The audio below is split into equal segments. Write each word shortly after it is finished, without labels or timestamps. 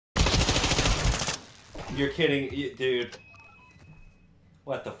You're kidding, dude.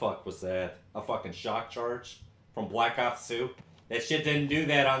 What the fuck was that? A fucking shock charge from Black Ops 2? That shit didn't do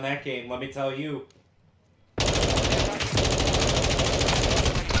that on that game, let me tell you.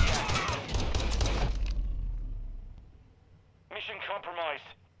 Mission compromised.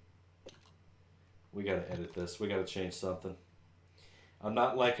 We gotta edit this. We gotta change something. I'm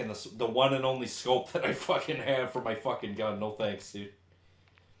not liking the one and only scope that I fucking have for my fucking gun. No thanks, dude.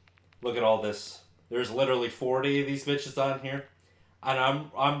 Look at all this. There's literally 40 of these bitches on here.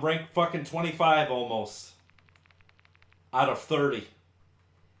 And I'm ranked fucking 25 almost. Out of 30.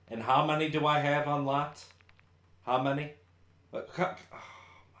 And how many do I have unlocked? How many? Oh my god.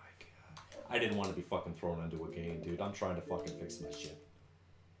 I didn't want to be fucking thrown into a game, dude. I'm trying to fucking fix my shit.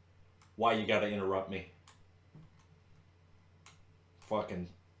 Why you gotta interrupt me? Fucking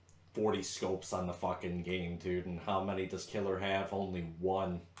 40 scopes on the fucking game, dude. And how many does Killer have? Only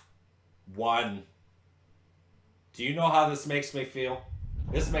one. One. Do you know how this makes me feel?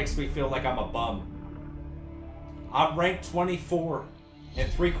 This makes me feel like I'm a bum. I'm ranked 24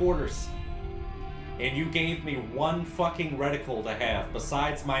 3/4. And you gave me one fucking reticle to have,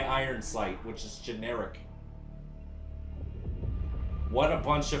 besides my iron sight, which is generic. What a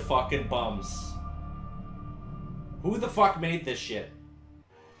bunch of fucking bums. Who the fuck made this shit?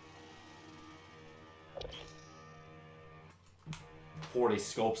 $40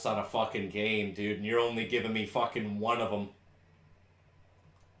 scopes on a fucking game, dude, and you're only giving me fucking one of them.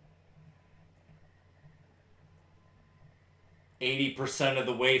 %80 of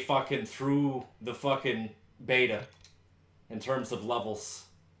the way fucking through the fucking beta in terms of levels.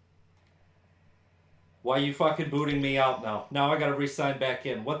 Why are you fucking booting me out now? Now I gotta re-sign back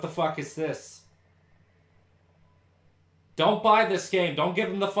in. What the fuck is this? Don't buy this game. Don't give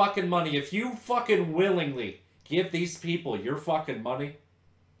them the fucking money. If you fucking willingly give these people your fucking money,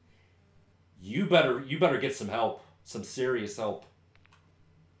 you better get some help. Some serious help.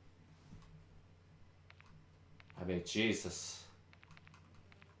 I mean, Jesus.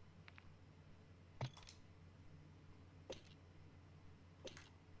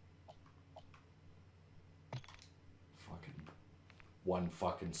 One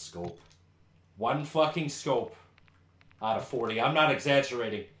fucking scope. One fucking scope out of 40. I'm not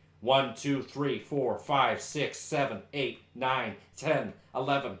exaggerating. 1, 2, 3, 4, 5, 6, 7, 8, 9, 10,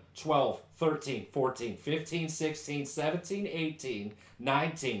 11, 12, 13, 14, 15, 16, 17, 18,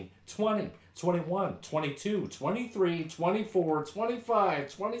 19, 20, 21, 22, 23, 24,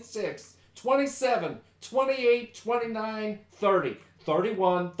 25, 26, 27, 28, 29, 30,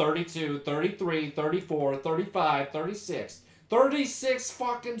 31, 32, 33, 34, 35, 36, 36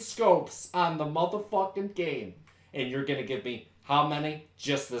 fucking scopes on the motherfucking game. And you're gonna give me how many?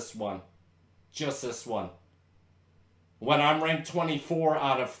 Just this one. Just this one. When I'm ranked 24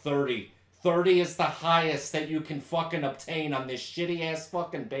 out of 30. 30 is the highest that you can fucking obtain on this shitty ass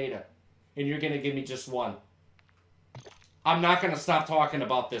fucking beta. And you're gonna give me just one. I'm not gonna stop talking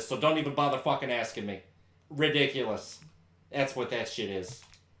about this, so don't even bother fucking asking me. Ridiculous. That's what that shit is.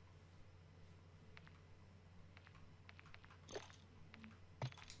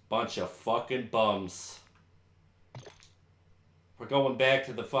 Bunch of fucking bums. We're going back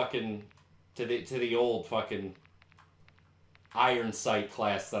to the fucking to the old fucking iron sight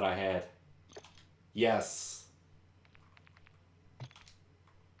class that I had. Yes.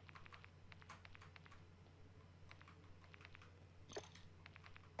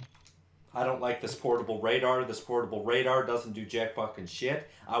 I don't like this portable radar. This portable radar doesn't do jack fucking shit.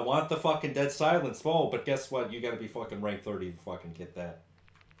 I want the fucking dead silence bow, but guess what? You gotta be fucking rank 30 to fucking get that.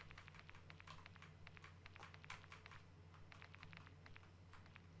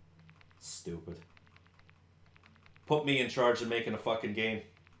 Stupid. Put me in charge of making a fucking game.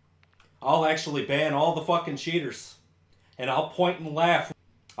 I'll actually ban all the fucking cheaters. And I'll point and laugh.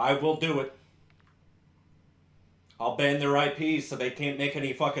 I will do it. I'll ban their IPs so they can't make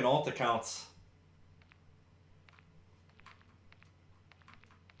any fucking alt accounts.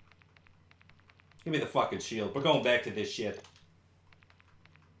 Give me the fucking shield. We're going back to this shit.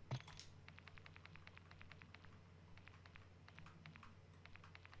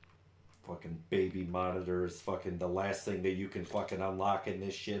 Fucking baby monitors, fucking the last thing that you can fucking unlock in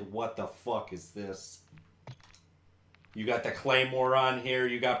this shit. What the fuck is this? You got the Claymore on here,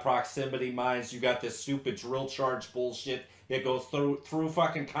 you got proximity mines, you got this stupid drill charge bullshit that goes through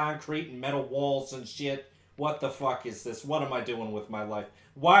fucking concrete and metal walls and shit. What the fuck is this? What am I doing with my life?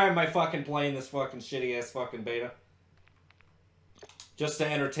 Why am I fucking playing this fucking shitty ass fucking beta? Just to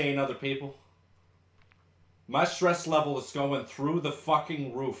entertain other people? My stress level is going through the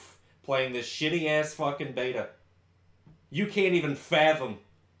fucking roof playing this shitty ass fucking beta. You can't even fathom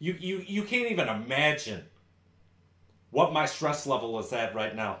You can't even imagine what my stress level is at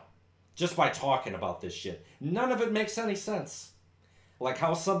right now. Just by talking about this shit. None of it makes any sense. Like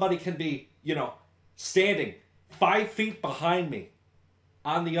how somebody can be, you know, standing 5 feet behind me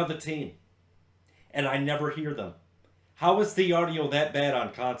on the other team. And I never hear them. How is the audio that bad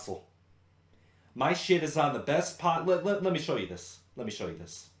on console? My shit is on the best pot. Let me show you this. Let me show you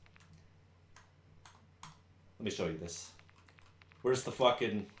this. Let me show you this. Where's the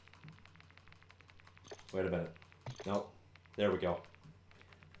fucking... Wait a minute. Nope. There we go.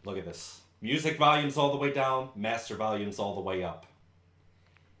 Look at this. Music volume's all the way down. Master volume's all the way up.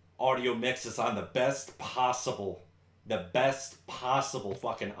 Audio mix is on the best possible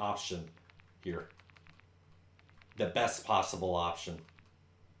fucking option here. The best possible option.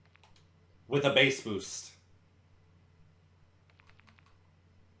 With a bass boost.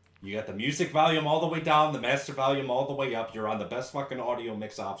 You got the music volume all the way down, the master volume all the way up. You're on the best fucking audio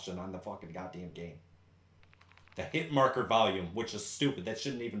mix option on the fucking goddamn game. The hit marker volume, which is stupid. That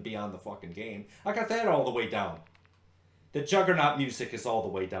shouldn't even be on the fucking game. I got that all the way down. The Juggernaut music is all the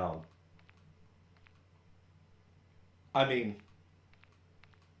way down. I mean,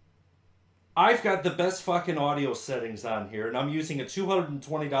 I've got the best fucking audio settings on here, and I'm using a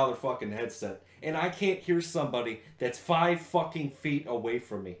 $220 fucking headset, and I can't hear somebody that's 5 fucking feet away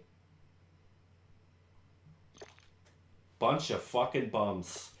from me. Bunch of fucking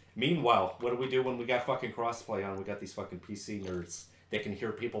bums. Meanwhile, what do we do when we got fucking crossplay on? We got these fucking PC nerds. They can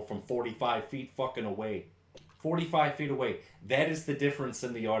hear people from 45 feet fucking away. 45 feet away. That is the difference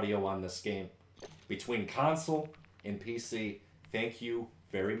in the audio on this game. Between console and PC. Thank you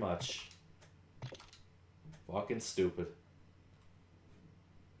very much. Fucking stupid.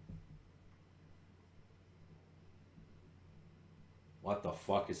 What the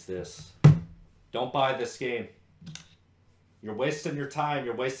fuck is this? Don't buy this game. You're wasting your time.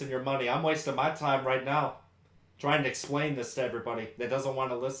 You're wasting your money. I'm wasting my time right now trying to explain this to everybody that doesn't want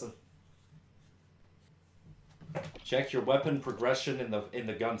to listen. Check your weapon progression in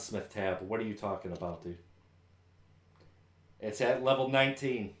the gunsmith tab. What are you talking about, dude? It's at level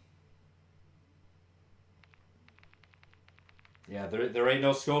 19. Yeah, there ain't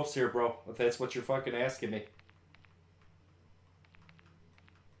no scopes here, bro. If that's what you're fucking asking me.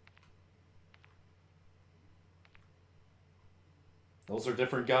 Those are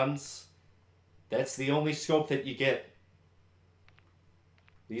different guns. That's the only scope that you get.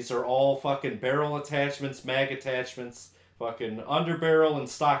 These are all fucking barrel attachments, mag attachments, fucking underbarrel and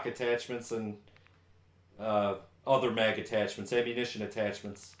stock attachments, and other mag attachments, ammunition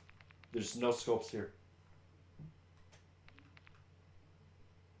attachments. There's no scopes here.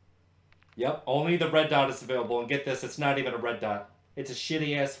 Yep, only the red dot is available. And get this, it's not even a red dot. It's a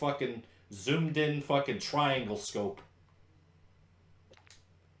shitty ass fucking zoomed in fucking triangle scope.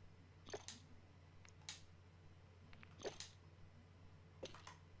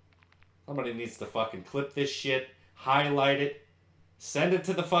 Somebody needs to fucking clip this shit, highlight it, send it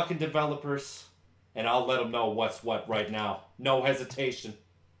to the fucking developers, and I'll let them know what's what right now. No hesitation.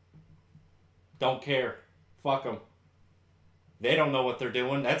 Don't care. Fuck them. They don't know what they're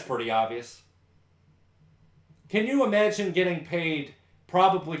doing. That's pretty obvious. Can you imagine getting paid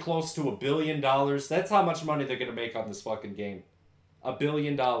probably close to $1 billion? That's how much money they're going to make on this fucking game. $1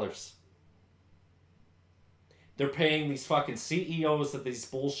 billion. They're paying these fucking CEOs of these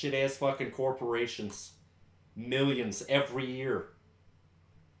bullshit ass fucking corporations millions every year.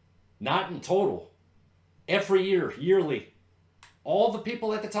 Not in total. Every year, yearly. All the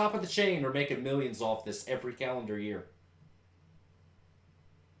people at the top of the chain are making millions off this every calendar year.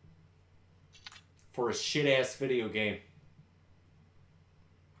 For a shit ass video game.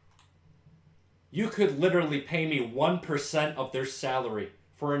 You could literally pay me 1% of their salary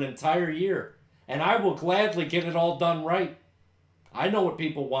for an entire year. And I will gladly get it all done right. I know what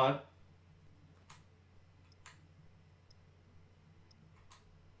people want.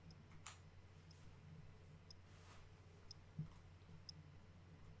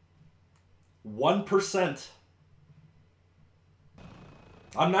 $1%.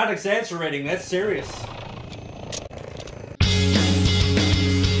 I'm not exaggerating. That's serious.